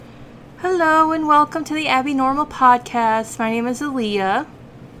Hello and welcome to the Abby Normal Podcast. My name is Aaliyah.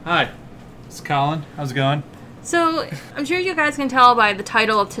 Hi, it's Collin. How's it going? So, I'm sure you guys can tell by the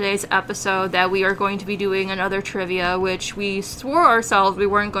title of today's episode that we are going to be doing another trivia, which we swore ourselves we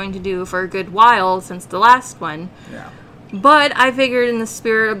weren't going to do for a good while since the last one. Yeah. But I figured in the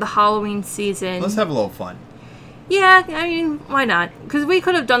spirit of the Halloween season... Let's have a little fun. Yeah, I mean, why not? Because we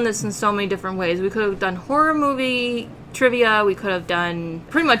could have done this in so many different ways. We could have done horror movie trivia, we could have done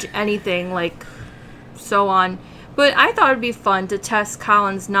pretty much anything, like, so on. But I thought it'd be fun to test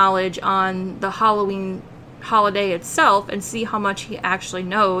Collin's knowledge on the Halloween holiday itself and see how much he actually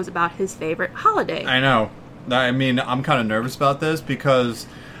knows about his favorite holiday. I know. I mean, I'm kind of nervous about this because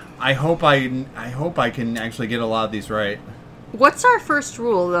I hope I can actually get a lot of these right. What's our first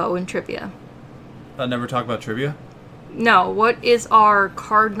rule, though, in trivia? I'll never talk about trivia? No, what is our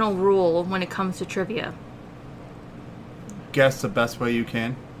cardinal rule when it comes to trivia? Guess the best way you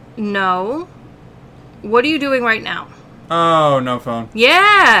can. No. What are you doing right now? Oh, no phone.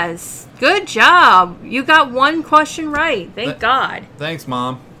 Yes! Good job! You got one question right. Thank God. Thanks,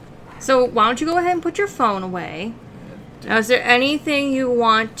 Mom. So why don't you go ahead and put your phone away? Now, is there anything you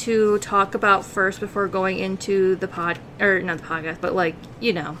want to talk about first before going into the not the podcast, but like,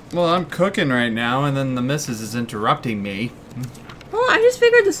 you know. Well, I'm cooking right now, and then the missus is interrupting me. Well, I just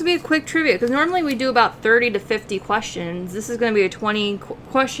figured this would be a quick trivia, because normally we do about 30 to 50 questions. This is going to be a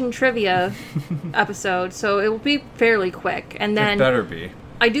 20-question trivia episode, so it will be fairly quick. And then It better be.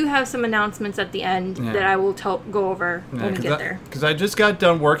 I do have some announcements at the end that I will go over when we get there. Because I just got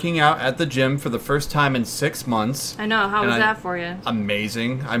done working out at the gym for the first time in 6 months. I know. How was that for you?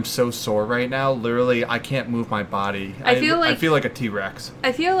 Amazing. I'm so sore right now. Literally, I can't move my body. I feel like a T-Rex.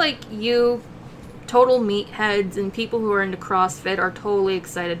 I feel like you... total meatheads and people who are into CrossFit are totally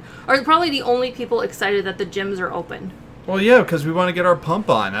excited. Are probably the only people excited that the gyms are open. Well, yeah, because we want to get our pump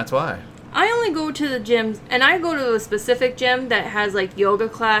on. That's why. I only go to the gyms, and I go to a specific gym that has, like, yoga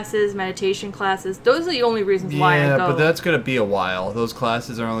classes, meditation classes. Those are the only reasons why I go. Yeah, but that's going to be a while. Those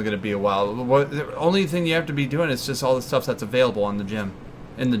classes are only going to be a while. The only thing you have to be doing is just all the stuff that's available in the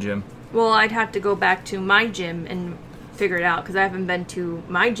gym. Well, I'd have to go back to my gym and figure it out, because I haven't been to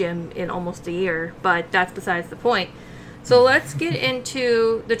my gym in almost a year, but that's besides the point. So let's get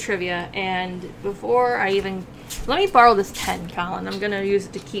into the trivia, and before I even... Let me borrow this pen, Collin. I'm going to use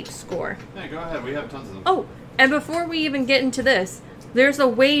it to keep score. Yeah, go ahead. We have tons of them. Oh, and before we even get into this, there's a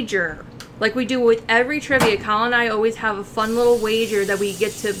wager. Like we do with every trivia, Collin and I always have a fun little wager that we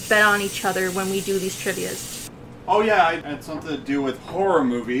get to bet on each other when we do these trivias. Oh, yeah, it had something to do with horror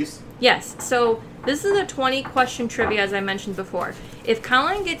movies. Yes, so this is a 20-question trivia, as I mentioned before. If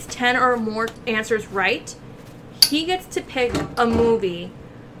Collin gets 10 or more answers right, he gets to pick a movie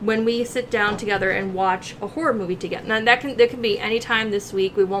when we sit down together and watch a horror movie together. Now, that can be any time this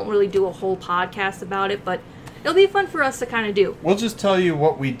week. We won't really do a whole podcast about it, but it'll be fun for us to kind of do. We'll just tell you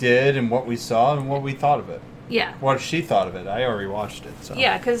what we did and what we saw and what we thought of it. Yeah. What she thought of it. I already watched it. So.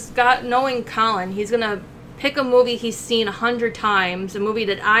 Yeah, because knowing Collin, he's going to pick a movie he's seen 100 times, a movie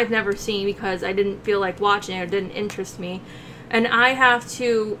that I've never seen because I didn't feel like watching it or didn't interest me. And I have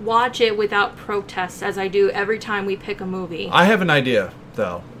to watch it without protest, as I do every time we pick a movie. I have an idea,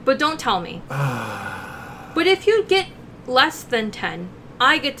 though. But don't tell me. But if you get less than 10,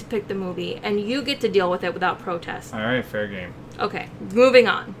 I get to pick the movie, and you get to deal with it without protest. All right, fair game. Okay, moving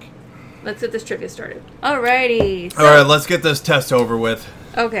on. Let's get this trivia started. Alrighty. All right, let's get this test over with.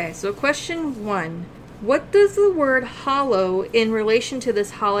 Okay, so question 1. What does the word hollow in relation to this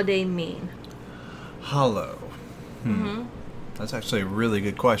holiday mean? Hollow. Mm-hmm. That's actually a really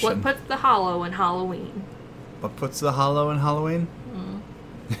good question. What puts the hollow in Halloween? What puts the hollow in Halloween?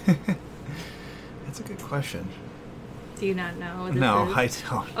 Mm. That's a good question. Do you not know what this No, is? I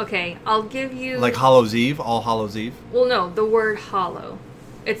don't. Okay, I'll give you... Like Hallows Eve? All Hallows Eve? Well, no, the word hollow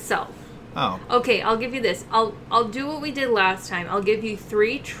itself. Oh. Okay, I'll give you this. I'll do what we did last time. I'll give you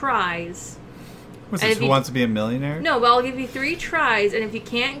 3 tries. What's this, Who Wants to Be a Millionaire? No, but I'll give you 3 tries, and if you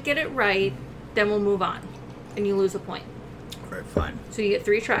can't get it right, then we'll move on. And you lose a point. All right, fine. So you get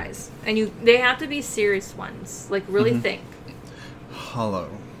 3 tries. And they have to be serious ones. Like, really think. Hollow.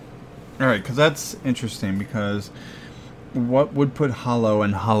 All right, because that's interesting, because what would put hollow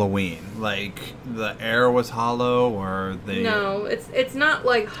in Halloween? Like, the air was hollow, or the... No, it's not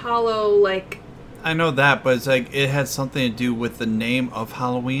like hollow, like... I know that, but it's like it had something to do with the name of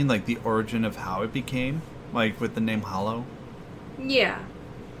Halloween, like the origin of how it became, like with the name Hollow. Yeah.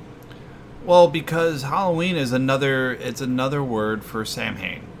 Well, because Halloween is another word for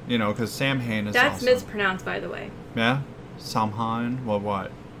Samhain, you know, because Samhain is That's also... mispronounced, by the way. Yeah? Samhain? Well,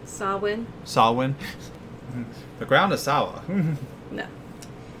 what? Samhain? Samhain? The ground is sour. No.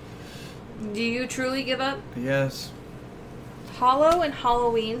 Do you truly give up? Yes. Hollow in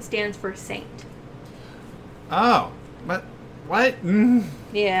Halloween stands for saint. Oh. What?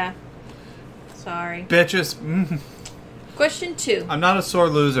 Yeah. Sorry. Bitches. Question 2. I'm not a sore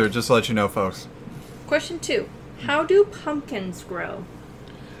loser, just to let you know, folks. Question 2. How do pumpkins grow?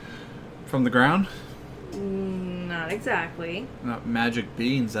 From the ground? Not exactly. Not magic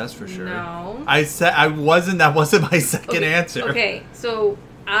beans, that's for sure. No. That wasn't my second answer. Okay, so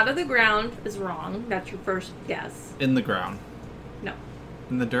out of the ground is wrong. That's your first guess. In the ground. No.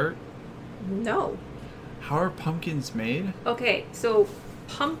 In the dirt? No. How are pumpkins made? Okay, so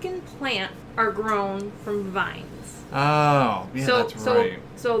pumpkin plant are grown from vines. Oh, yeah, that's right.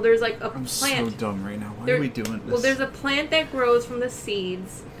 So there's like a I'm plant. so dumb right now. Why are we doing this? Well, there's a plant that grows from the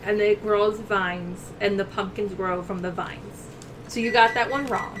seeds, and it grows vines, and the pumpkins grow from the vines. So you got that one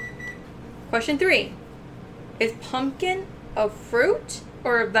wrong. Question 3. Is pumpkin a fruit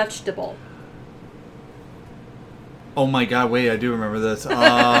or a vegetable? Oh my god, wait, I do remember this.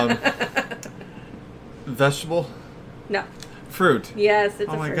 Vegetable? No. Fruit. Yes, it's a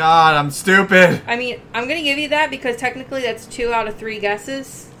fruit. Oh my god, I'm stupid. I mean, I'm going to give you that because technically that's 2 out of 3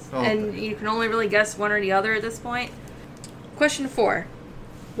 guesses. Oh. And you can only really guess one or the other at this point. Question 4.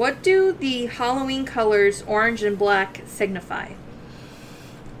 What do the Halloween colors orange and black signify?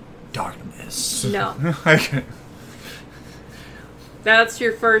 Darkness. No. Okay. That's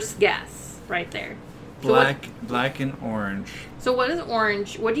your first guess right there. Black and orange. So what is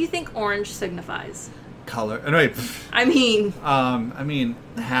orange? What do you think orange signifies? Color. Anyway. I mean,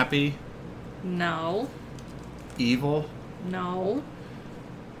 happy. no. Evil. No.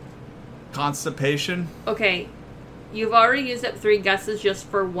 Constipation. Okay. You've already used up 3 guesses just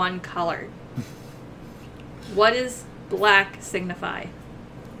for one color. What does black signify?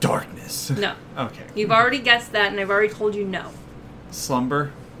 Darkness. No. Okay. You've already guessed that, and I've already told you no.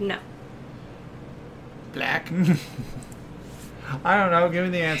 Slumber. No. Black. I don't know. Give me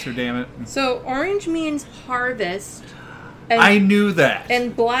the answer, damn it. So orange means harvest. And, I knew that.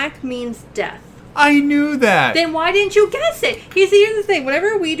 And black means death. I knew that. Then why didn't you guess it? Here's the thing.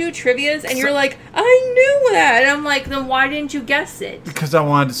 Whenever we do trivias and you're like, I knew that. And I'm like, then why didn't you guess it? Because I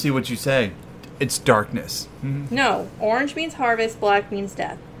wanted to see what you say. It's darkness. No. Orange means harvest. Black means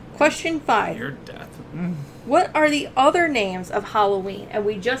death. Question 5. Your death. What are the other names of Halloween? And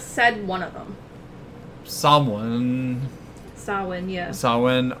we just said one of them. Samhain, yeah.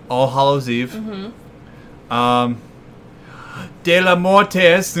 Samhain, All Hallows Eve. De la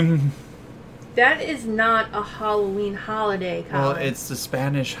Mortes. That is not a Halloween holiday, Collin. Well, it's the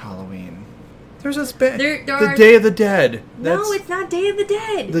Spanish Halloween. There's a the Day of the Dead. No, it's not Day of the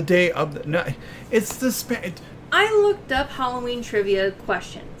Dead. The Day of the... No, it's the I looked up Halloween trivia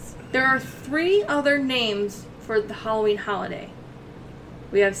questions. There are 3 other names for the Halloween holiday.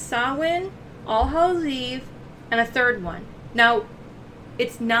 We have Samhain, All Hallows Eve, and a third one. Now,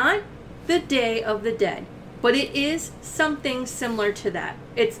 it's not the Day of the Dead, but it is something similar to that.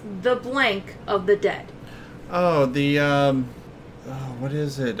 It's the blank of the dead. Oh, what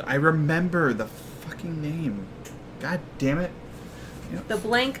is it? I remember the fucking name. God damn it. Yep. The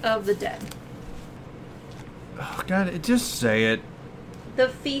blank of the dead. Oh, God, just say it. The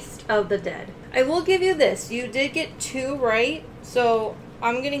Feast of the Dead. I will give you this. You did get 2 right, so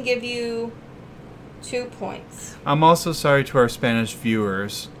I'm going to give you 2 points. I'm also sorry to our Spanish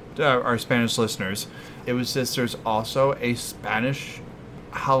viewers, our Spanish listeners. It was just there's also a Spanish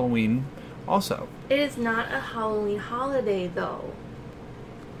Halloween also. It is not a Halloween holiday, though.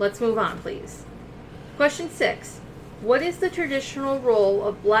 Let's move on, please. Question 6. What is the traditional role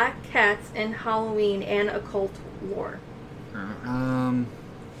of black cats in Halloween and occult lore?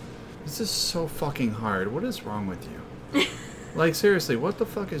 This is so fucking hard. What is wrong with you? Like, seriously, what the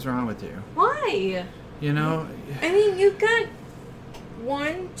fuck is wrong with you? Why? You know? I mean, you've got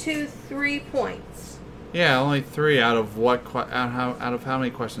 1, 2, 3 points. Yeah, only 3 out of what? Out of how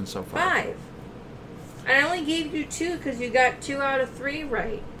many questions so far? 5. I only gave you 2 because you got 2 out of 3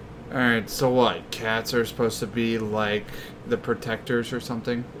 right. Alright, so what? Cats are supposed to be like the protectors or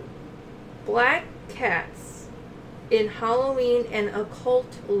something? Black cats in Halloween and occult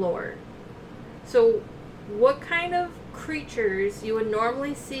lore. So, what kind of creatures you would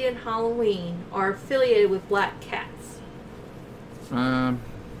normally see in Halloween are affiliated with black cats? Not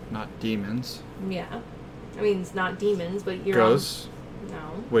demons. Yeah. I mean, it's not demons, but you're... Ghosts?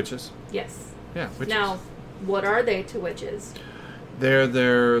 No. Witches? Yes. Yeah, witches. Now, what are they to witches?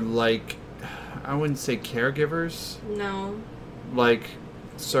 They're like, I wouldn't say caregivers. No. Like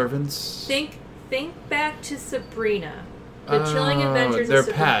servants. Think back to Sabrina. The Chilling Adventures they're of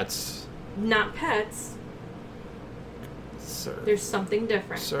Sabrina. pets. Not pets. There's something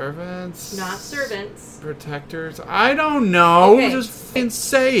different. Servants? Not servants. Protectors? I don't know. Okay. Just fucking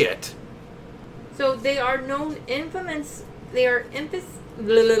say it. So they are known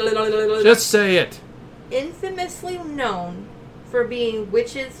Just say it. infamously known for being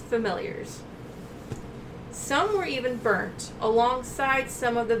witches' familiars. Some were even burnt alongside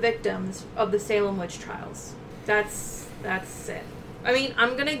some of the victims of the Salem witch trials. That's it. I mean,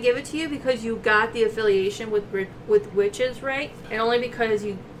 I'm gonna give it to you because you got the affiliation with witches right, and only because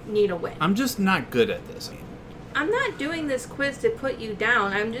you need a win. I'm just not good at this. I'm not doing this quiz to put you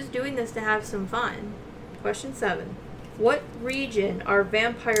down. I'm just doing this to have some fun. Question 7. What region are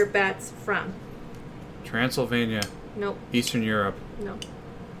vampire bats from? Transylvania. Nope. Eastern Europe. No.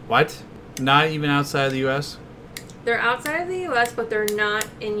 What? Not even outside of the U.S.? They're outside of the U.S., but they're not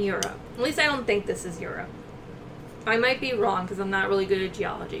in Europe. At least I don't think this is Europe. I might be wrong because I'm not really good at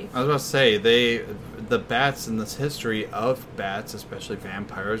geology. I was about to say, the bats in this history of bats, especially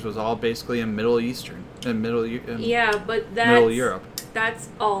vampires, was all basically in Middle Eastern. Middle Europe. That's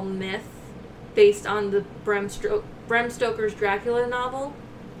all myth based on the Bram Stoker's Dracula novel.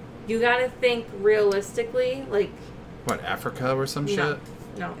 You gotta think realistically, like... What, Africa or some shit?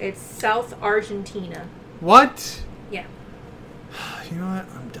 No, it's South Argentina. What? Yeah. You know what?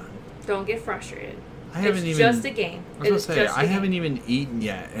 I'm done. Don't get frustrated. It's just a game. I haven't even eaten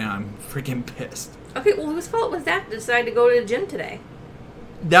yet, and I'm freaking pissed. Okay, well, whose fault was that to decide to go to the gym today?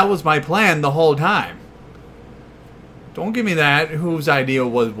 That was my plan the whole time. Don't give me that. Whose idea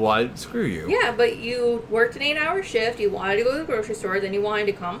was what? Screw you. Yeah, but you worked an 8-hour shift, you wanted to go to the grocery store, then you wanted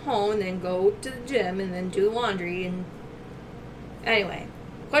to come home, and then go to the gym, and then do laundry, and... Anyway,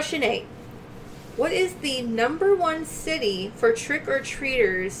 question 8. What is the number 1 city for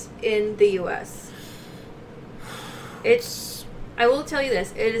trick-or-treaters in the U.S.? I will tell you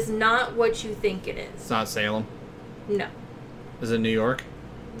this, it is not what you think it is. It's not Salem? No. Is it New York?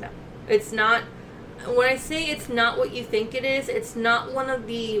 No. It's not... When I say it's not what you think it is, it's not one of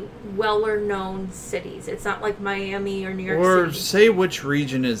the well-known cities. It's not like Miami or New York City. Or say which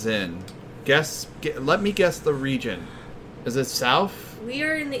region is in. Let me guess the region. Is it south? We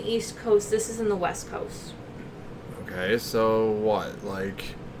are in the East Coast. This is in the West Coast. Okay, so what?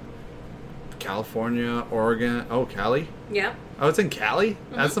 Like California, Oregon? Oh, Cali? Yeah. Oh, it's in Cali?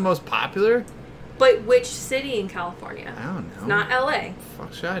 Mm-hmm. That's the most popular? But which city in California? I don't know. It's not LA.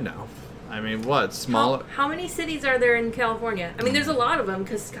 Fuck should I know? I mean, what? Smaller? How many cities are there in California? I mean, there's a lot of them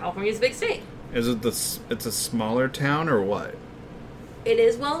because California is a big state. Is it it's a smaller town or what? It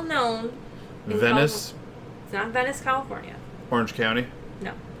is well known. Venice? It's not Venice, California. Orange County?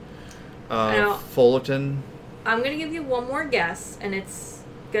 No. Fullerton? I'm going to give you one more guess, and it's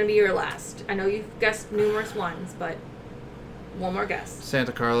going to be your last. I know you've guessed numerous ones, but one more guess.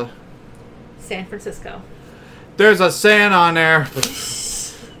 Santa Carla? San Francisco. There's a San on there.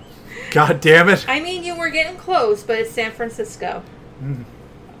 God damn it. I mean, you were getting close, but it's San Francisco.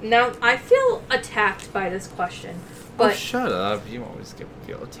 Now, I feel attacked by this question. But shut up. You always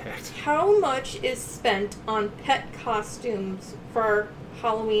feel attacked. How much is spent on pet costumes for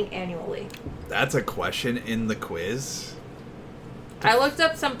Halloween annually? That's a question in the quiz. I looked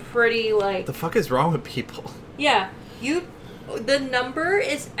up some pretty, What the fuck is wrong with people? Yeah. The number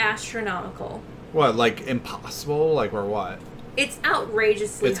is astronomical. What, like impossible? Like, or what? It's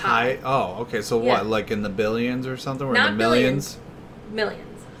outrageously high. Oh, okay. So what, like in the billions or something? Or Not in the millions?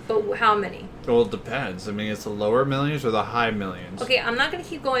 Millions. But how many? Well, it depends. I mean, it's the lower millions or the high millions? Okay, I'm not going to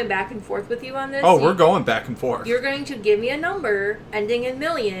keep going back and forth with you on this. Oh, we're going back and forth. You're going to give me a number ending in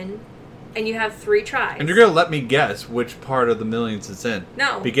million, and you have 3 tries. And you're going to let me guess which part of the millions it's in.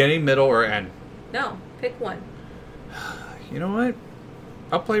 No. Beginning, middle, or end? No. Pick one. You know what?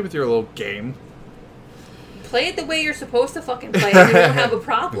 I'll play with your little game. Play it the way you're supposed to fucking play it, and you won't have a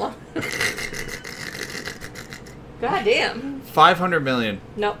problem. God damn. 500 million.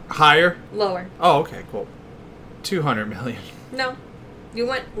 Nope. Higher? Lower. Oh, okay, cool. 200 million. No. You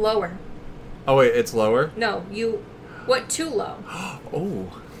went lower. Oh, wait, it's lower? No, you went too low.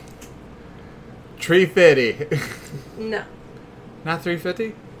 Oh. 350. No. Not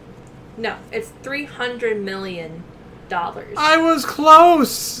 350? No, it's $300 million. I was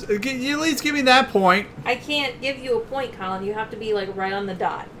close! You at least give me that point. I can't give you a point, Collin. You have to be, right on the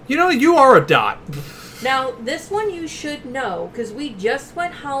dot. You know, you are a dot. Now, this one you should know, because we just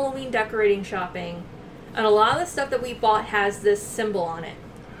went Halloween decorating shopping, and a lot of the stuff that we bought has this symbol on it.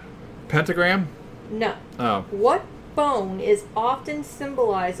 Pentagram? No. Oh. What bone is often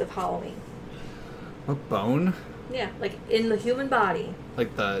symbolized of Halloween? What bone? Yeah, like in the human body. Like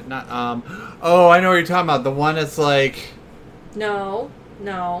oh, I know what you're talking about. The one that's like... No.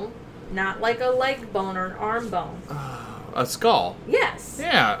 Not like a leg bone or an arm bone. a skull. Yes.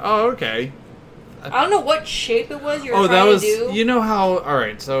 Yeah. Oh, okay. I don't know what shape it was you were Oh, that trying was. to do. You know how? All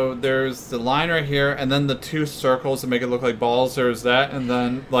right. So there's the line right here, and then the two circles to make it look like balls. There's that, and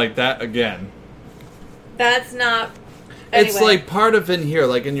then like that again. That's not. Anyway. It's like part of in here,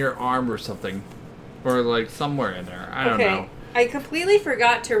 like in your arm or something, or like somewhere in there. I don't know. I completely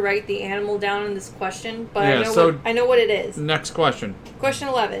forgot to write the animal down in this question, but Yeah, I know what it is. Next question. Question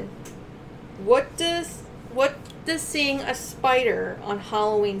 11. What does seeing a spider on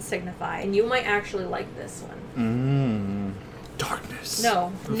Halloween signify? And you might actually like this one. Darkness.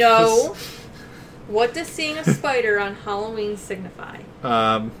 No. What does seeing a spider on Halloween signify?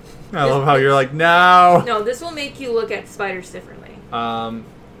 I love how you're like, no. No, this will make you look at spiders differently.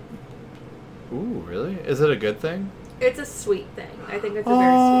 Ooh, really? Is it a good thing? It's a sweet thing. I think it's a very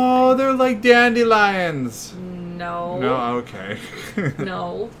sweet Oh, they're like dandelions. thing. No. No, okay.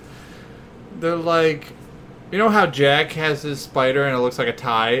 No. They're like, you know how Jack has his spider and it looks like a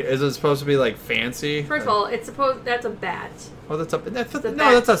tie? Is it supposed to be like fancy? First of all, that's a bat. Oh, that's a bat.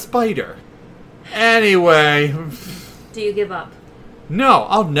 that's a spider. Anyway. Do you give up? No,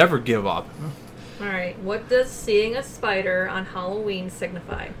 I'll never give up. All right. What does seeing a spider on Halloween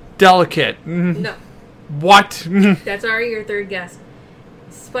signify? Delicate. No. What? That's already your third guess.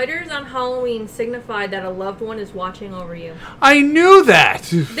 Spiders on Halloween signify that a loved one is watching over you. I knew that.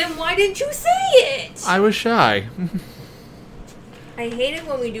 Then why didn't you say it? I was shy. I hate it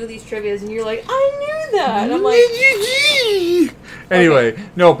when we do these trivias and you're like, I knew that. And I'm like... Anyway,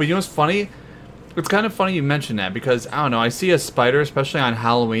 no, but you know what's funny? It's kind of funny you mention that because, I don't know, I see a spider, especially on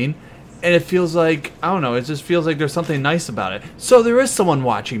Halloween, and it feels like, I don't know, it just feels like there's something nice about it. So there is someone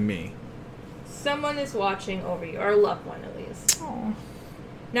watching me. Someone is watching over you, or a loved one at least. Aww.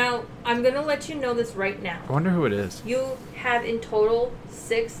 Now, I'm going to let you know this right now. I wonder who it is. You have in total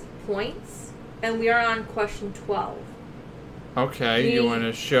 6 points, and we are on question 12. Okay, you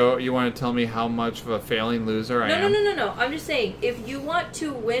want to tell me how much of a failing loser I am? No. I'm just saying, if you want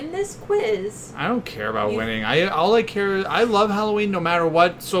to win this quiz... I don't care about winning. I love Halloween no matter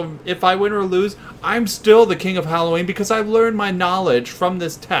what, so if I win or lose, I'm still the king of Halloween because I've learned my knowledge from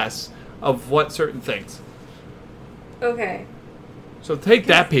this test of what certain things. Okay. So take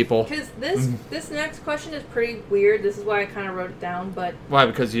that, people. Because this next question is pretty weird. This is why I kind of wrote it down, but... Why?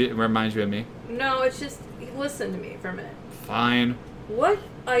 Because it reminds you of me? No, it's just... Listen to me for a minute. Fine. What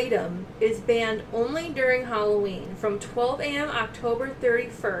item is banned only during Halloween from 12 a.m. October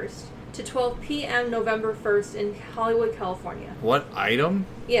 31st to 12 p.m. November 1st in Hollywood, California? What item?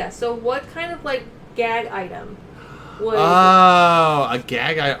 Yeah, so what kind of, like, gag item would... Oh, a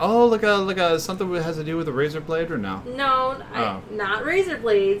gag item. Oh, like a something that has to do with a razor blade or no? No, not razor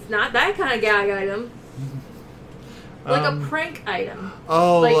blades. Not that kind of gag item. Like a prank item.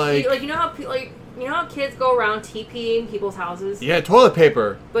 Oh, like you know how you know how kids go around TPing people's houses? Yeah, toilet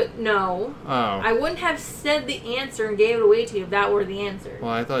paper. But no. Oh. I wouldn't have said the answer and gave it away to you if that were the answer.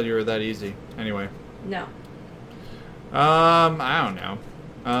 Well, I thought you were that easy. Anyway. No. I don't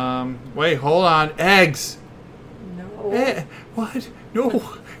know. Wait, hold on. Eggs. No. What?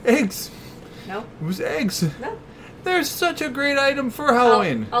 No. Eggs. No. It was eggs. No. They're such a great item for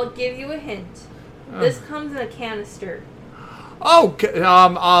Halloween. I'll give you a hint. This comes in a canister. Oh,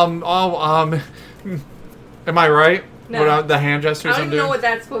 am I right? No. What, the hand gestures I don't I'm even know doing? what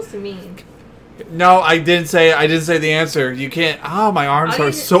that's supposed to mean. No, I didn't say the answer. You can't. Oh, my arms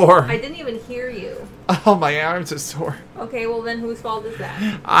are sore. I didn't even hear you. Oh, my arms are sore. Okay, well then whose fault is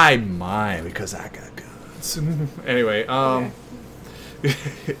that? Mine because I got guns. Anyway, Okay.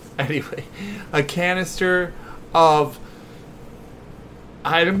 anyway, a canister of.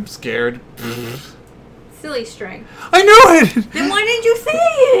 I'm scared. Silly string. I knew it! Then why didn't you say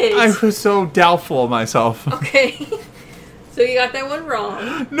it? I was so doubtful of myself. Okay. So you got that one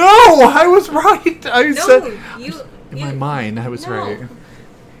wrong. No, I was right. In my mind, I was right.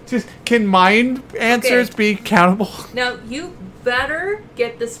 Just can mind answers be countable? Now you better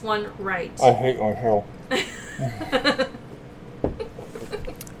get this one right. I hate myself.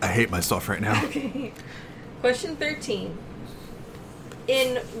 I hate myself right now. Okay. Question 13.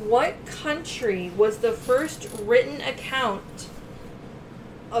 In what country was the first written account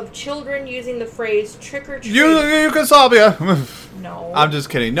of children using the phrase trick or treat? Yugoslavia. No. I'm just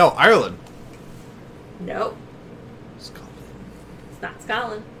kidding. No, Ireland. Nope. Scotland. It's not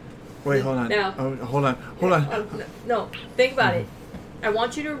Scotland. Wait, hold on. No. Oh, hold on. No, think about it. I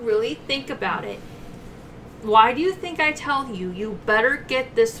want you to really think about it. Why do you think I tell you you better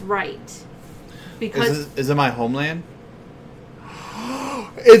get this right? Because is it my homeland?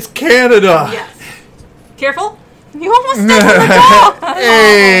 It's Canada. Yes. Careful. You almost stepped on the dog.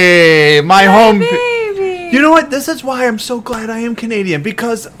 Hey, my home. Baby. You know what? This is why I'm so glad I am Canadian.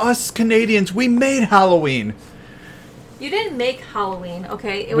 Because us Canadians, we made Halloween. You didn't make Halloween,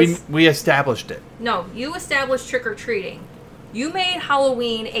 okay? It We established it. No, you established trick-or-treating. You made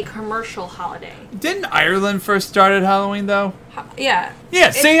Halloween a commercial holiday. Didn't Ireland first started Halloween, though? Yeah. Yeah,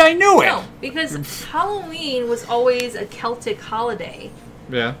 see, I knew it. No, because Halloween was always a Celtic holiday.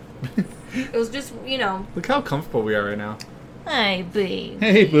 Yeah. It was just, Look how comfortable we are right now. Hi, baby.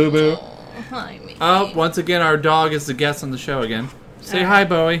 Hey, boo-boo. Oh, hi, me. Oh, once again, our dog is the guest on the show again. Say hi,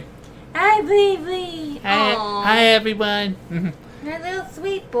 Bowie. Hi, baby. Hi, everyone. My little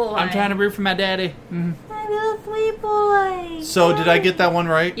sweet boy. I'm trying to root for my daddy. My little sweet boy. So, did I get that one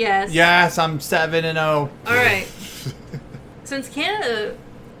right? Yes. Yes, I'm 7-0. All right. Since Canada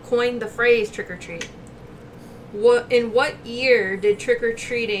coined the phrase trick-or-treat, in what year did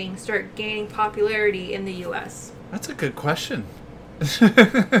trick-or-treating start gaining popularity in the U.S.? That's a good question.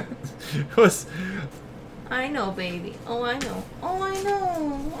 It was... I know, baby. Oh, I know. Oh, I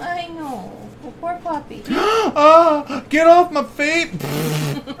know. I know. Oh, poor puppy. Oh, get off my feet.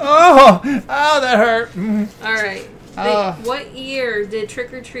 Oh, that hurt. All right. What year did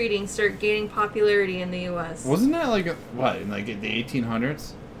trick-or-treating start gaining popularity in the U.S.? Wasn't that like, in the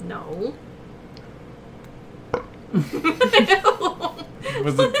 1800s? No.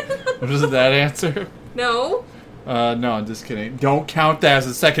 Was it that answer? No. No, I'm just kidding. Don't count that as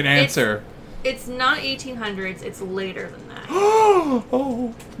a second answer. It's not 1800s. It's later than that.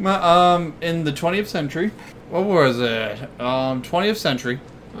 In the 20th century. What was it? 20th century.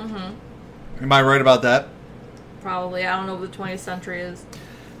 Mm-hmm. Am I right about that? Probably. I don't know what the 20th century is.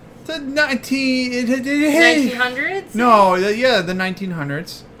 The 1900s? No, the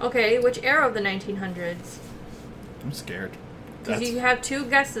 1900s. Okay, which era of the 1900s? I'm scared. Because you have two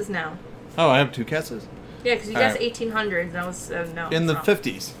guesses now. Oh, I have two guesses? Yeah, because you guessed 1800s. That was, no. In the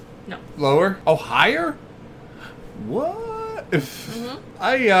 50s? No. Lower? Oh, higher? What? That's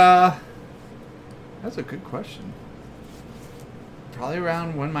a good question. Probably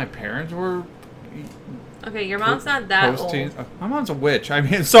around when my parents were... Okay, your mom's not that old. My mom's a witch. I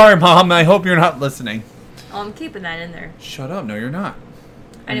mean, sorry, Mom. I hope you're not listening. Oh, I'm keeping that in there. Shut up. No, you're not.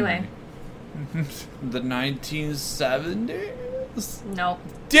 Anyway. The 1970s? No.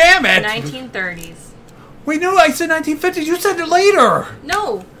 Damn it! 1930s. Wait, no, I said 1950s. You said it later.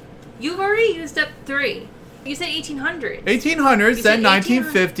 No. You've already used up 3. You said 1800s. 1800s, then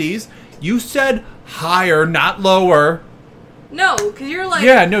 1950s. You said higher, not lower. No, because you're like...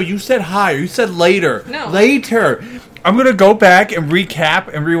 Yeah, no, you said higher. You said later. No. Later. I'm going to go back and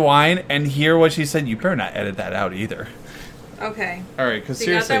recap and rewind and hear what she said. You better not edit that out either. Okay. All right, because so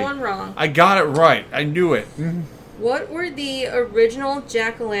seriously... you got that one wrong. I got it right. I knew it. What were the original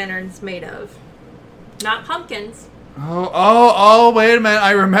jack-o'-lanterns made of? Not pumpkins. Oh, wait a minute.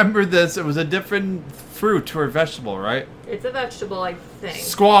 I remember this. It was a different fruit or vegetable, right? It's a vegetable, I think.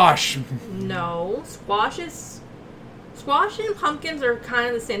 Squash. No. Squash and pumpkins are kind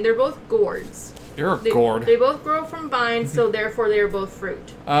of the same. They're both gourds. You're a gourd. They both grow from vines, so therefore they are both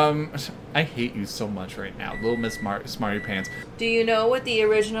fruit. I hate you so much right now. Little Miss Smarty Pants. Do you know what the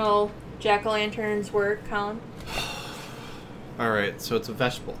original jack-o'-lanterns were, Colin? Alright, so it's a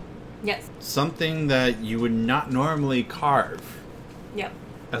vegetable. Yes. Something that you would not normally carve. Yep.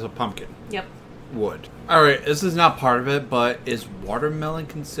 As a pumpkin. Yep. Would. Alright, this is not part of it, but is watermelon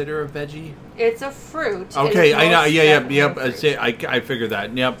considered a veggie? It's a fruit. Okay, I know. Yep. I figured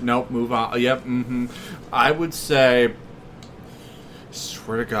that. Yep, nope, move on. Yep, I would say...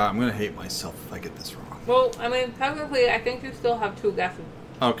 Swear to God, I'm going to hate myself if I get this wrong. Well, I mean, technically, I think you still have 2 guesses.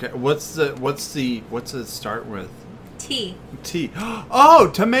 Okay, what's it start with? T. Oh,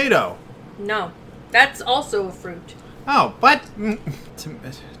 tomato. No, that's also a fruit. Oh, but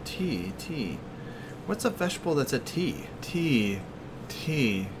T. What's a vegetable that's a T?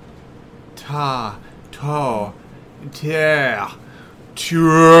 Ta, to, tear.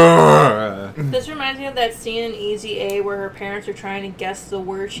 This reminds me of that scene in Easy A where her parents are trying to guess the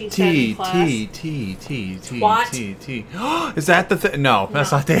word she said in class. T. Twat. Is that the thing? No,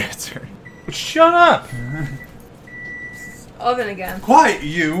 that's not the answer. Shut up. Oven again. Quiet,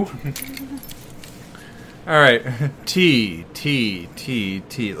 you. All right. T.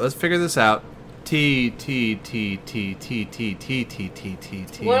 Let's figure this out. T.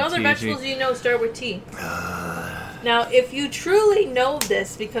 What other vegetables do you know start with T? Now, if you truly know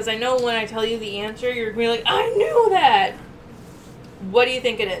this, because I know when I tell you the answer, you're going to be like, I knew that. What do you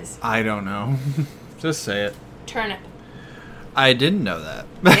think it is? I don't know. Just say it. Turnip. I didn't know that.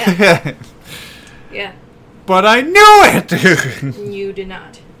 Yeah. Yeah. But I knew it! You did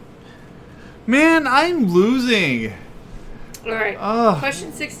not. Man, I'm losing. All right.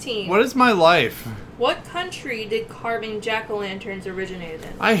 Question 16. What is my life? What country did carving jack-o'-lanterns originate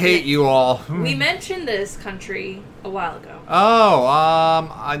in? I hate you all. We mentioned this country a while ago. Oh,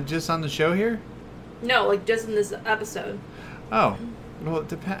 I'm just on the show here? No, like just in this episode. Oh. Well, it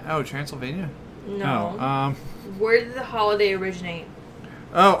depends. Oh, Transylvania? No. Oh, Where did the holiday originate?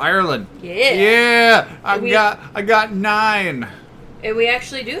 Oh, Ireland. Yeah. Yeah. I got 9. And we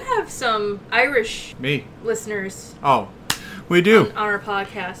actually do have some Irish Me. listeners. Oh, we do. On our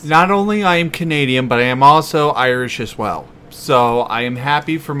podcast. Not only I am Canadian, but I am also Irish as well. So I am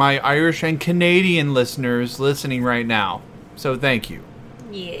happy for my Irish and Canadian listeners listening right now. So thank you.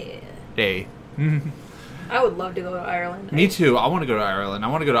 Yeah. Hey. I would love to go to Ireland. Me too. I want to go to Ireland. I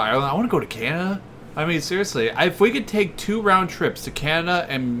want to go to Canada. I mean, seriously, if we could take 2 round trips to Canada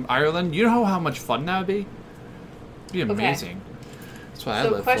and Ireland, you know how much fun that would be? It'd be amazing. Okay. That's what I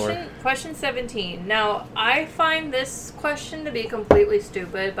live for. Question 17. Now, I find this question to be completely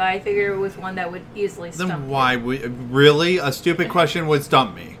stupid, but I figure it was one that would easily stump Then why really? A stupid question would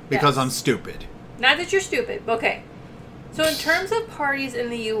stump me because I'm stupid. Not that you're stupid. Okay. So in terms of parties in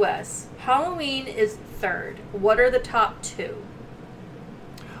the U.S., Halloween is 3rd. What are the top 2?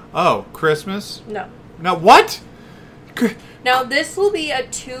 Oh, Christmas? No. No, what? Now, this will be a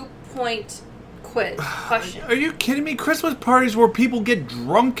 2-point quiz question. Are you kidding me? Christmas parties where people get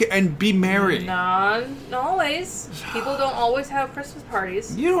drunk and be merry. Not always. People don't always have Christmas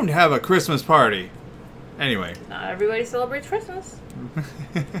parties. You don't have a Christmas party. Anyway. Not everybody celebrates Christmas.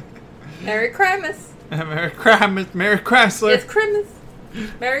 Merry Christmas. Merry Christmas. Merry Chrysler. It's Christmas.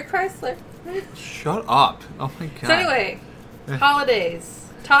 Merry Chrysler. Shut up. Oh my god. So anyway, holidays.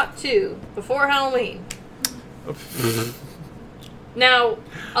 Top 2 before Halloween. Now,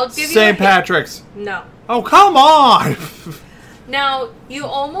 I'll give you St. Patrick's. No. Oh, come on! Now, you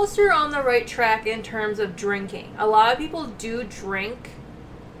almost are on the right track in terms of drinking. A lot of people do drink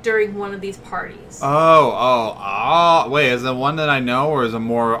during one of these parties. Wait, is it one that I know or is it a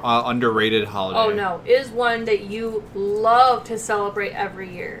more underrated holiday? Oh, no. It is one that you love to celebrate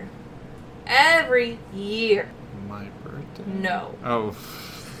every year. Every year. My birthday? No. Oh.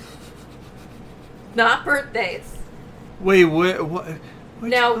 Not birthdays. Wait, what?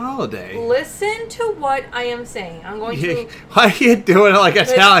 Which now, holiday? Listen to what I am saying. I'm going to... Why are you doing it like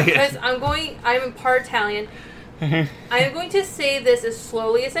Italian? Because I'm part Italian. I am going to say this as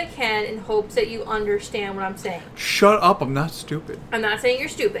slowly as I can in hopes that you understand what I'm saying. Shut up, I'm not stupid. I'm not saying you're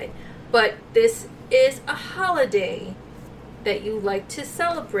stupid. But this is a holiday that you like to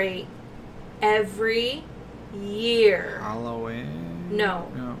celebrate every year. Halloween?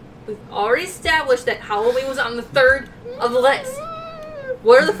 No. We've already established that Halloween was on the 3rd of the list.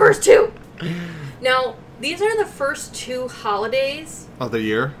 What are the first 2? Now, these are the first 2 holidays. Of the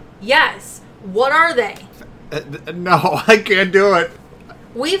year? Yes. What are they? No, I can't do it.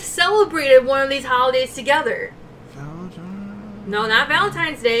 We've celebrated one of these holidays together. No, not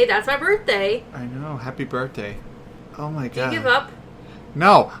Valentine's Day. That's my birthday. I know. Happy birthday. Oh my god. Do you give up?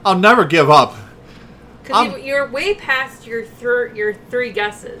 No, I'll never give up. Because you're way past your 3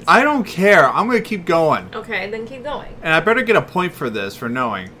 guesses. I don't care. I'm going to keep going. Okay, then keep going. And I better get a point for this, for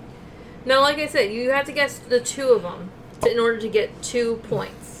knowing. No, like I said, you have to guess the 2 of them in order to get 2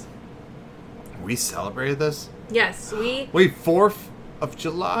 points. We celebrated this? Yes, we... Wait, 4th of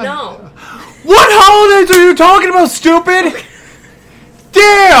July? No. What holidays are you talking about, stupid?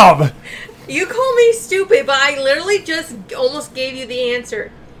 Damn! You call me stupid, but I literally just almost gave you the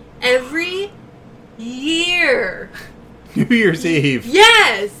answer. Every year. New Year's Eve.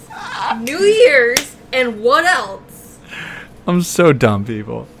 Yes! New Year's, and what else? I'm so dumb,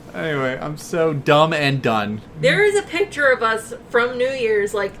 people. Anyway, I'm so dumb and done. There is a picture of us from New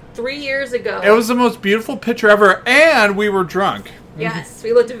Year's like 3 years ago. It was the most beautiful picture ever, and we were drunk. Yes,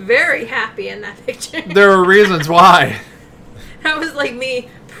 we looked very happy in that picture. There were reasons why. That was like me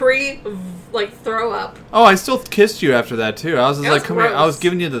throw up. Oh, I still kissed you after that too. I was just like, come here. Gross. I was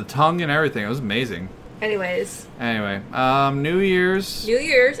giving you the tongue and everything. It was amazing. Anyways. Anyway, New Year's.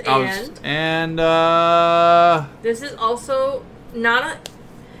 And this is also not a...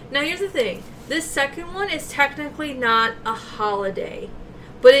 Now here's the thing. This second one is technically not a holiday,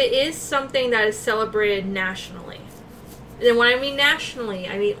 but it is something that is celebrated nationally. And when I mean nationally,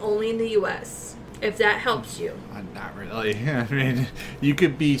 I mean only in the U.S., if that helps you. Not really. I mean, you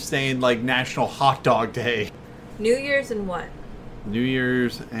could be saying like National Hot Dog Day. New Year's and what? New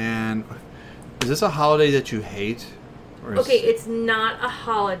Year's and... Is this a holiday that you hate? Okay, it's not a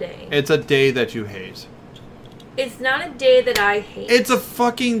holiday. It's a day that you hate. It's not a day that I hate. It's a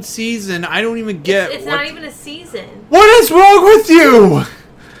fucking season. I don't even get... It's not even a season. What is wrong with you?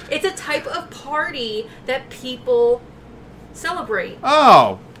 It's a type of party that people celebrate.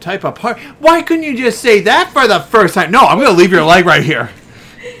 Oh, type of party? Why couldn't you just say that for the first time? No, I'm going to leave your leg right here.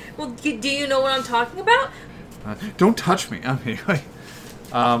 Well, do you know what I'm talking about? Don't touch me. Okay.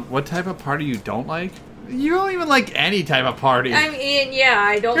 What type of party you don't like? You don't even like any type of party. I mean, yeah,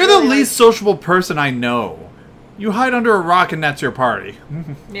 I don't. You're really the least sociable person I know. You hide under a rock and that's your party.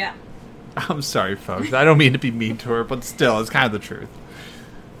 Yeah. I'm sorry, folks. I don't mean to be mean to her, but still, it's kind of the truth.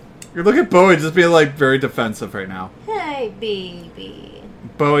 You look at Bowie just being, like, very defensive right now. Hey, baby.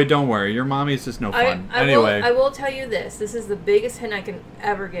 Bowie, don't worry. Your mommy's just no fun. Anyway. I will tell you this. This is the biggest hint I can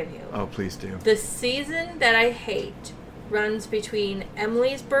ever give you. Oh, please do. The season that I hate runs between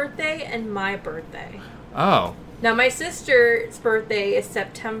Emily's birthday and my birthday. Oh. Now, my sister's birthday is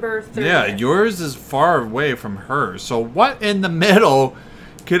September 30th. Yeah, yours is far away from hers. So what in the middle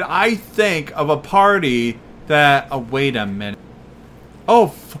could I think of a party that... Oh, wait a minute. Oh,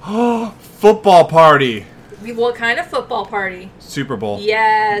 football party. What kind of football party? Super Bowl.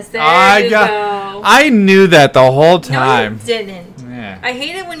 Yes, there you go. I knew that the whole time. No, you didn't. Yeah. I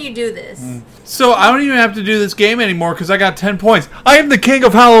hate it when you do this. So I don't even have to do this game anymore because I got 10 points. I am the king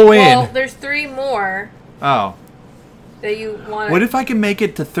of Halloween. Well, there's 3 more. Oh. That you want. What if I can make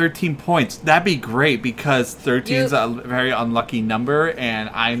it to 13 points? That'd be great because 13 is a very unlucky number, and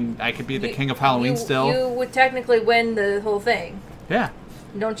I could be the king of Halloween still. You would technically win the whole thing. Yeah.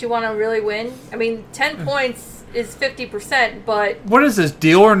 Don't you want to really win? I mean, 10 points is 50%, but... What is this,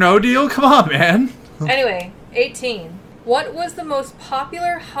 deal or no deal? Come on, man. Anyway, 18. What was the most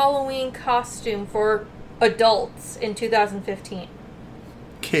popular Halloween costume for adults in 2015?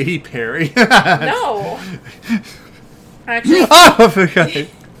 Katy Perry? No. Actually, okay.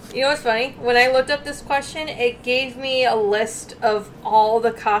 You know what's funny? When I looked up this question, it gave me a list of all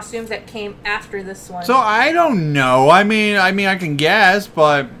the costumes that came after this one. So I don't know. I mean, I can guess,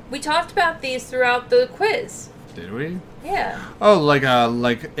 but we talked about these throughout the quiz. Did we? Yeah. Oh, like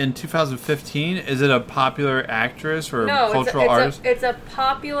in 2015, is it a popular actress or cultural artist? It's a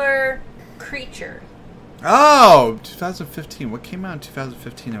popular creature. Oh, 2015. What came out in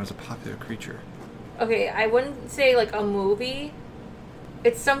 2015 that was a popular creature? Okay, I wouldn't say like a movie.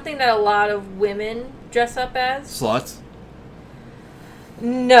 It's something that a lot of women dress up as. Sluts?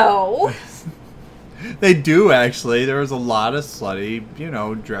 No. They do, actually. There was a lot of slutty,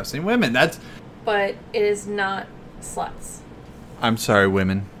 dressing women. But it is not sluts. I'm sorry,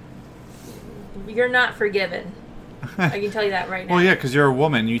 women. You're not forgiven. I can tell you that right now. Well, yeah, because you're a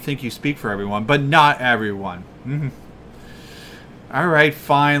woman. You think you speak for everyone, but not everyone. Mm-hmm. All right,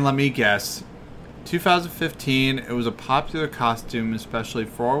 fine. Let me guess. 2015, it was a popular costume, especially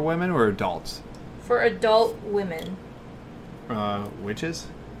for women or adults? For adult women. Witches?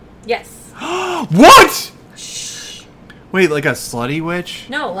 Yes. What? Shh. Wait, like a slutty witch?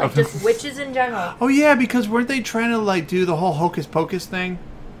 No, like just witches in general. Oh, yeah, because weren't they trying to, do the whole hocus pocus thing?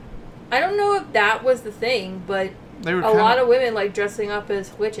 I don't know if that was the thing, but a lot of women dressing up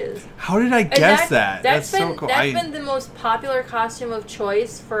as witches. How did I guess that? That's so cool. That's been the most popular costume of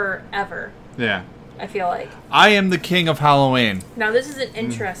choice forever. Yeah. I feel like. I am the king of Halloween. Now, this is an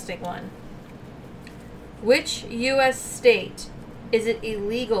interesting one. Which U.S. state is it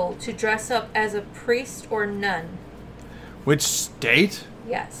illegal to dress up as a priest or nun? Which state?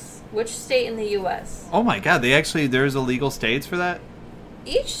 Yes. Which state in the U.S.? Oh my god, there's illegal states for that?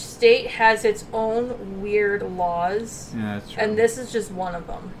 Each state has its own weird laws. Yeah, that's true. And this is just one of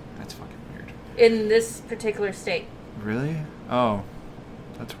them. That's fucking weird. In this particular state. Really? Oh.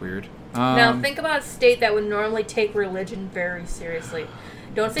 That's weird. Now, think about a state that would normally take religion very seriously.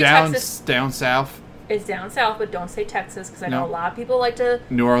 Don't say Texas. Down south? It's down south, but don't say Texas, because I know a lot of people like to...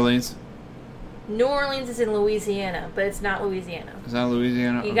 New Orleans? New Orleans is in Louisiana, but it's not Louisiana. Is that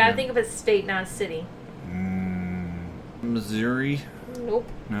Louisiana? You gotta think of a state, not a city. Missouri? Nope.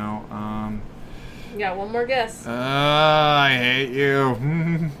 No, You got one more guess. I hate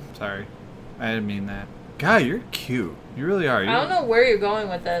you. Sorry. I didn't mean that. God, you're cute. You really are. I don't know where you're going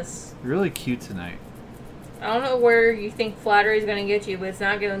with this. You're really cute tonight. I don't know where you think flattery is going to get you, but it's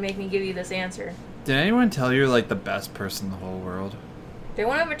not going to make me give you this answer. Did anyone tell you you're the best person in the whole world? Did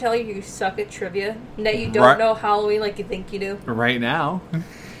anyone ever tell you suck at trivia? And that you don't know Halloween like you think you do? Right now.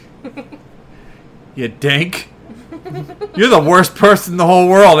 You dink. You're the worst person in the whole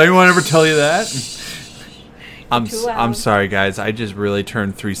world. Anyone ever tell you that? I'm sorry, guys. I just really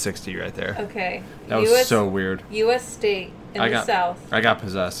turned 360 right there. Okay. That was so weird. U.S. state in the South. I got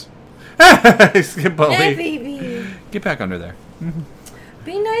possessed. Skip Bully. Hey, baby. Get back under there.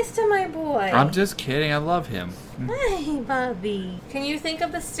 Be nice to my boy. I'm just kidding. I love him. Hey, Bobby. Can you think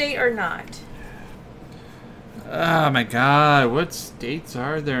of the state or not? Oh, my God. What states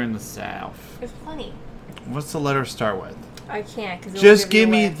are there in the South? There's plenty. What's the letter start with? I can't because Just give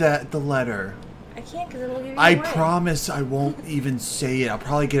me the letter. I can't because it'll give you I away. promise I won't even say it. I'll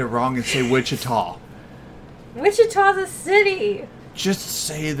probably get it wrong and say Wichita. Wichita's a city. Just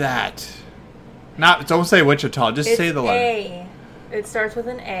say that. Don't say Wichita. Just say the letter. A. It starts with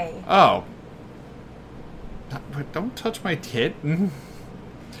an A. Oh. Don't touch my tit.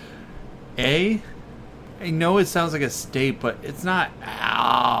 A? I know it sounds like a state, but it's not. No.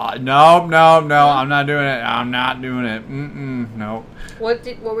 I'm not doing it. I'm not doing it. No. What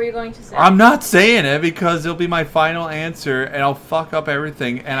were you going to say? I'm not saying it because it'll be my final answer, and I'll fuck up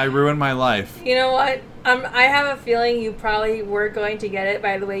everything, and I ruin my life. You know what? I have a feeling you probably were going to get it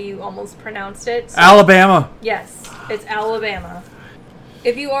by the way you almost pronounced it. So Alabama. yes, it's Alabama.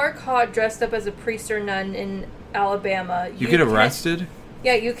 If you are caught dressed up as a priest or nun in Alabama, You get arrested?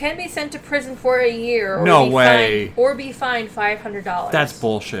 Yeah, you can be sent to prison for a year. Or No be way. Fined, or be fined $500. That's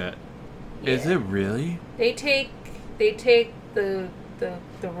bullshit. Yeah. Is it really? They take the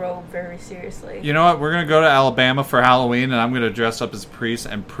robe very seriously. You know what? We're going to go to Alabama for Halloween, and I'm going to dress up as a priest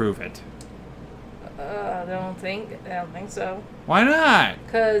and prove it. I don't think so. Why not?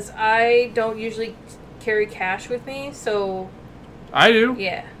 Because I don't usually carry cash with me, so I do.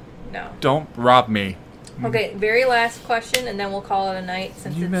 yeah, no. Don't rob me. Okay, very last question, and then we'll call it a night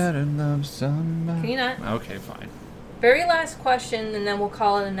since You it's... better love somebody. Can you not? Okay, fine. Very last question, and then we'll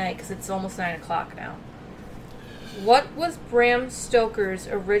call it a night because it's almost 9 o'clock now. What was Bram Stoker's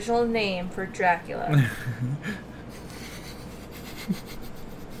original name for Dracula?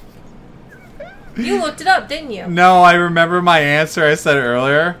 You looked it up, didn't you? No, I remember my answer I said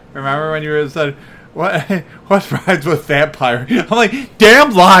earlier. Remember when you said, what rhymes with vampire? I'm like,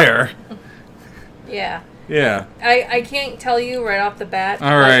 damn liar. Yeah. Yeah. I can't tell you right off the bat.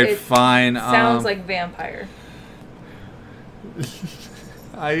 All right, it fine. Sounds like vampire.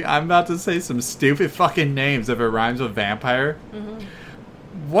 I'm about to say some stupid fucking names if it rhymes with vampire.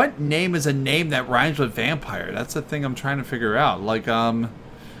 Mm-hmm. What name is a name that rhymes with vampire? That's the thing I'm trying to figure out. Like,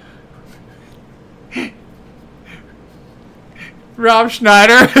 Rob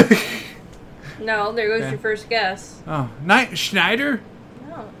Schneider. No, there goes your first guess. Oh, Schneider?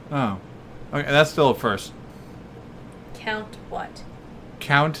 No. Oh. Okay, that's still a first. Count what?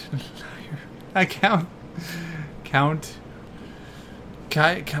 Count. I count.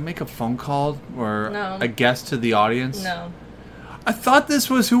 Can I make a phone call or No. a guest to the audience? No. I thought this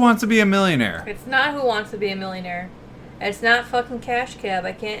was Who Wants to Be a Millionaire. It's not Who Wants to Be a Millionaire. It's not fucking Cash Cab.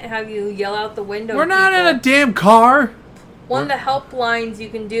 I can't have you yell out the window. We're not in people. a damn car. One of the helplines you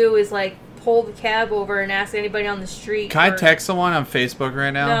can do is like pull the cab over and ask anybody on the street. Can I text someone on Facebook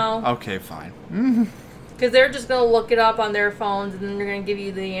right now? No. Okay, fine. Because they're just going to look it up on their phones and then they're going to give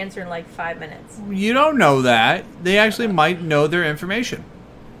you the answer in like 5 minutes. You don't know that. They actually might know their information.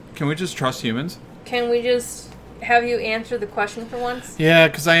 Can we just trust humans? Can we just have you answer the question for once? Yeah,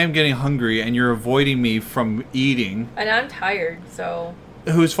 because I am getting hungry and you're avoiding me from eating. And I'm tired, so...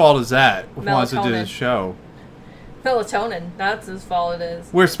 Whose fault is that? Who wants to do Melatonin. this show? Melatonin. That's whose fault it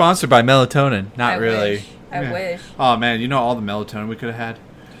is. We're sponsored by melatonin. Not I really. wish. I wish. Oh, man, you know all the melatonin we could have had?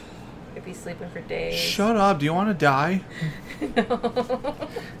 I'd be sleeping for days. Shut up. Do you want to die? No.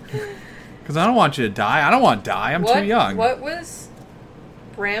 Because I don't want you to die. I don't want to die. I'm too young. What was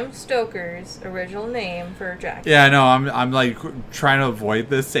Bram Stoker's original name for Dracula? Yeah, I know. I'm like trying to avoid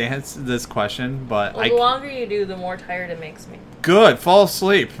this question, but Well, the longer you do, the more tired it makes me. Good. Fall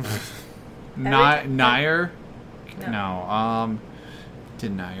asleep. Every- Nair? No. No.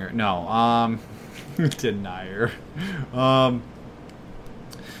 Denier. No. Denier.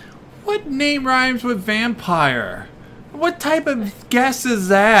 What name rhymes with vampire? What type of guess is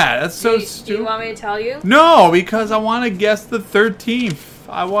that? That's so stupid. Do you want me to tell you? No, because I want to guess the 13th.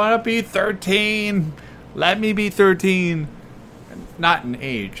 I want to be 13. Let me be 13. Not in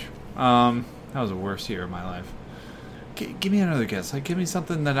age. That was the worst year of my life. Give me another guess. Like, give me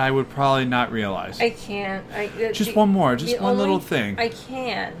something that I would probably not realize. I can't. Just one more. Just one little thing. I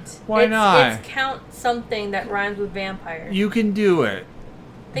can't. Why not? It's count something that rhymes with vampire. You can do it.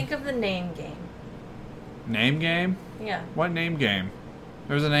 Think of the name game. Name game? Yeah. What name game?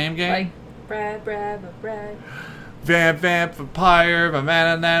 There's a name game? Like Brad. Vampire,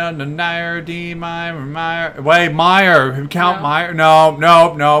 Meyer, D, Meyer. Wait, Meyer. Count No. Meyer?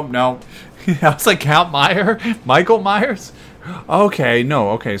 No. I was like, Count Meyer? Michael Myers? Okay,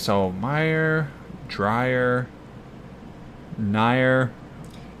 no. Okay, so Meyer, Dryer, Nair,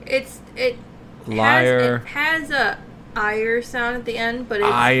 Liar. It has a ire sound at the end, but it's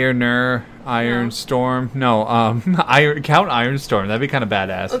Iron No. Storm. No, Count Iron Storm. That'd be kind of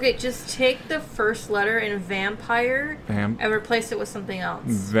badass. okay. Just take the first letter in vampire Vamp. and replace it with something else.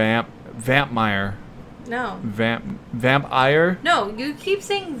 Vampire. No. Vampire? No, you keep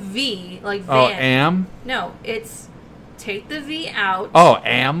saying V, like Oh, van. am? No, it's take the V out. Oh,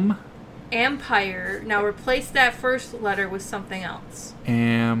 am? Empire. Now replace that first letter with something else.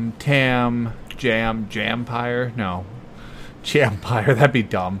 Jampire? No. Jampire, that'd be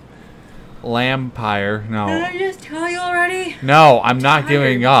dumb. Lampire, no. Did I just tell you already? No, I'm not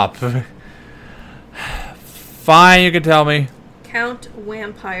giving up. Fine, you can tell me. Count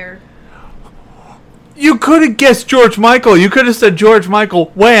Vampire. You could have guessed George Michael. You could have said George Michael.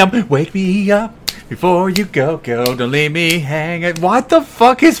 Wham! Wake me up before you go. Don't leave me hanging. What the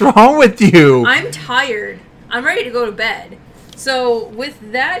fuck is wrong with you? I'm tired. I'm ready to go to bed. So,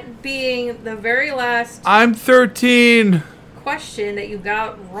 with that being the very last I'm 13. question that you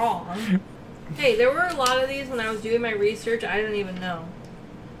got wrong. Hey, there were a lot of these when I was doing my research. I didn't even know.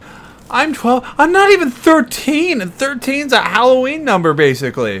 I'm 12. I'm not even 13. And 13's a Halloween number,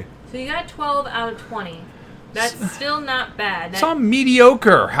 basically. So you got 12 out of 20. That's still not bad. Some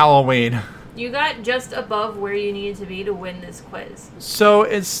mediocre Halloween. You got just above where you needed to be to win this quiz. So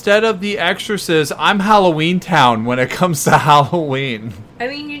instead of The Exorcist, I'm Halloween Town when it comes to Halloween. I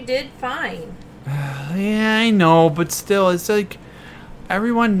mean, you did fine. Yeah, I know, but still, it's like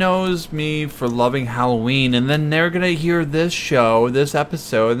everyone knows me for loving Halloween, and then they're gonna hear this show, this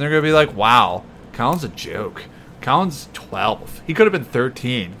episode, and they're gonna be like, wow, Colin's a joke. Colin's 12. He could have been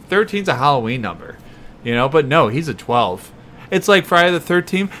 13. 13's a Halloween number, you know, but no, he's a 12. It's like Friday the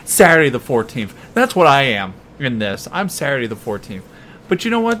 13th, Saturday the 14th. That's what I am in this. I'm Saturday the 14th. But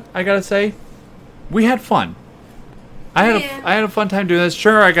you know what I gotta say? We had fun. I had a fun time doing this.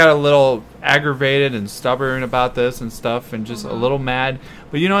 Sure, I got a little aggravated and stubborn about this and stuff, and just a little mad.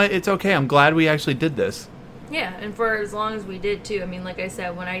 But you know what? It's okay. I'm glad we actually did this. Yeah, and for as long as we did too. I mean, like I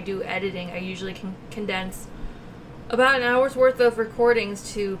said, when I do editing, I usually can condense about an hour's worth of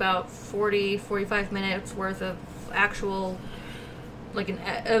recordings to about 45 minutes worth of actual, like,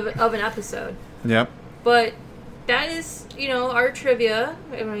 of an episode. Yep. But that is, you know, our trivia.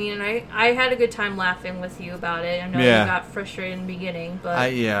 I mean, I had a good time laughing with you about it. I know you got frustrated in the beginning,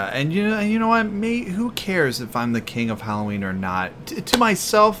 but yeah, and you know what? Who cares if I'm the king of Halloween or not? To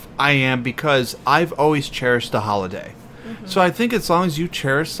myself, I am, because I've always cherished the holiday. Mm-hmm. So I think as long as you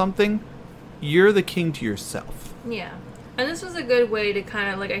cherish something, you're the king to yourself. Yeah, and this was a good way to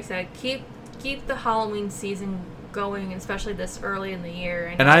kind of, like I said, keep the Halloween season going, especially this early in the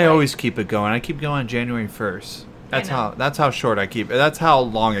year. And I always keep it going. I keep going on January 1st. That's how short I keep it. That's how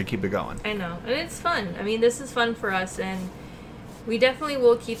long I keep it going. I know. And it's fun. I mean, this is fun for us, and we definitely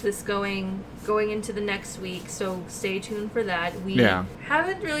will keep this going into the next week, so stay tuned for that. We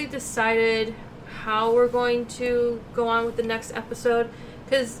haven't really decided how we're going to go on with the next episode,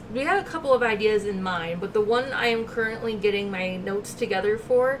 because we have a couple of ideas in mind, but the one I am currently getting my notes together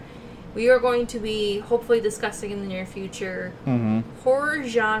for, we are going to be hopefully discussing in the near future horror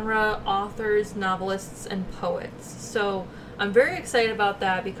genre authors, novelists, and poets. So I'm very excited about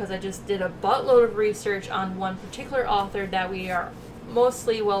that, because I just did a buttload of research on one particular author that we are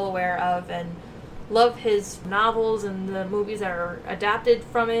mostly well aware of and love his novels and the movies that are adapted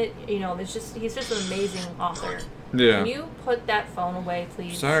from it. You know, he's just an amazing author. Yeah. Can you put that phone away,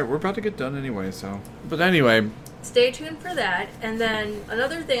 please? Sorry, we're about to get done anyway, so. But anyway. Stay tuned for that. And then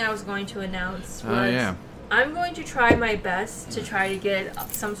another thing I was going to announce was I'm going to try my best to try to get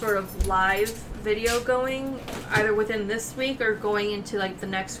some sort of live video going, either within this week or going into like the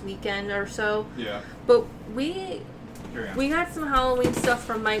next weekend or so. Yeah. But we got some Halloween stuff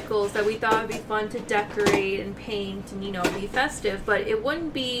from Michael's that we thought would be fun to decorate and paint and, you know, be festive. But it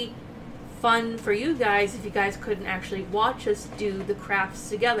wouldn't be fun for you guys if you guys couldn't actually watch us do the crafts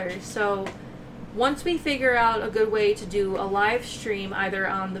together. So once we figure out a good way to do a live stream, either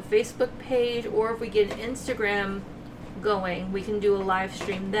on the Facebook page or if we get an Instagram going, we can do a live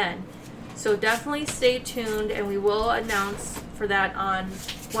stream then. So definitely stay tuned, and we will announce for that on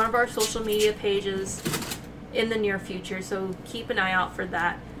one of our social media pages in the near future. So keep an eye out for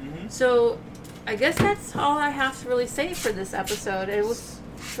that. Mm-hmm. So I guess that's all I have to really say for this episode. It was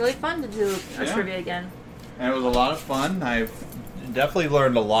really fun to do a trivia again. And it was a lot of fun. I've definitely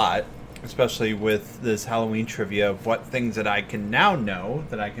learned a lot, especially with this Halloween trivia, of what things that I can now know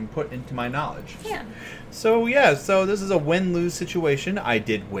that I can put into my knowledge. Yeah. So this is a win-lose situation. I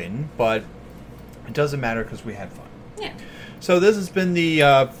did win, but it doesn't matter because we had fun. Yeah. So this has been the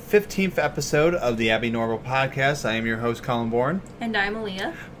 15th episode of the Abby Normal Podcast. I am your host, Collin Bourne. And I'm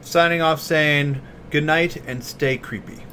Aaliyah. Signing off saying good night and stay creepy.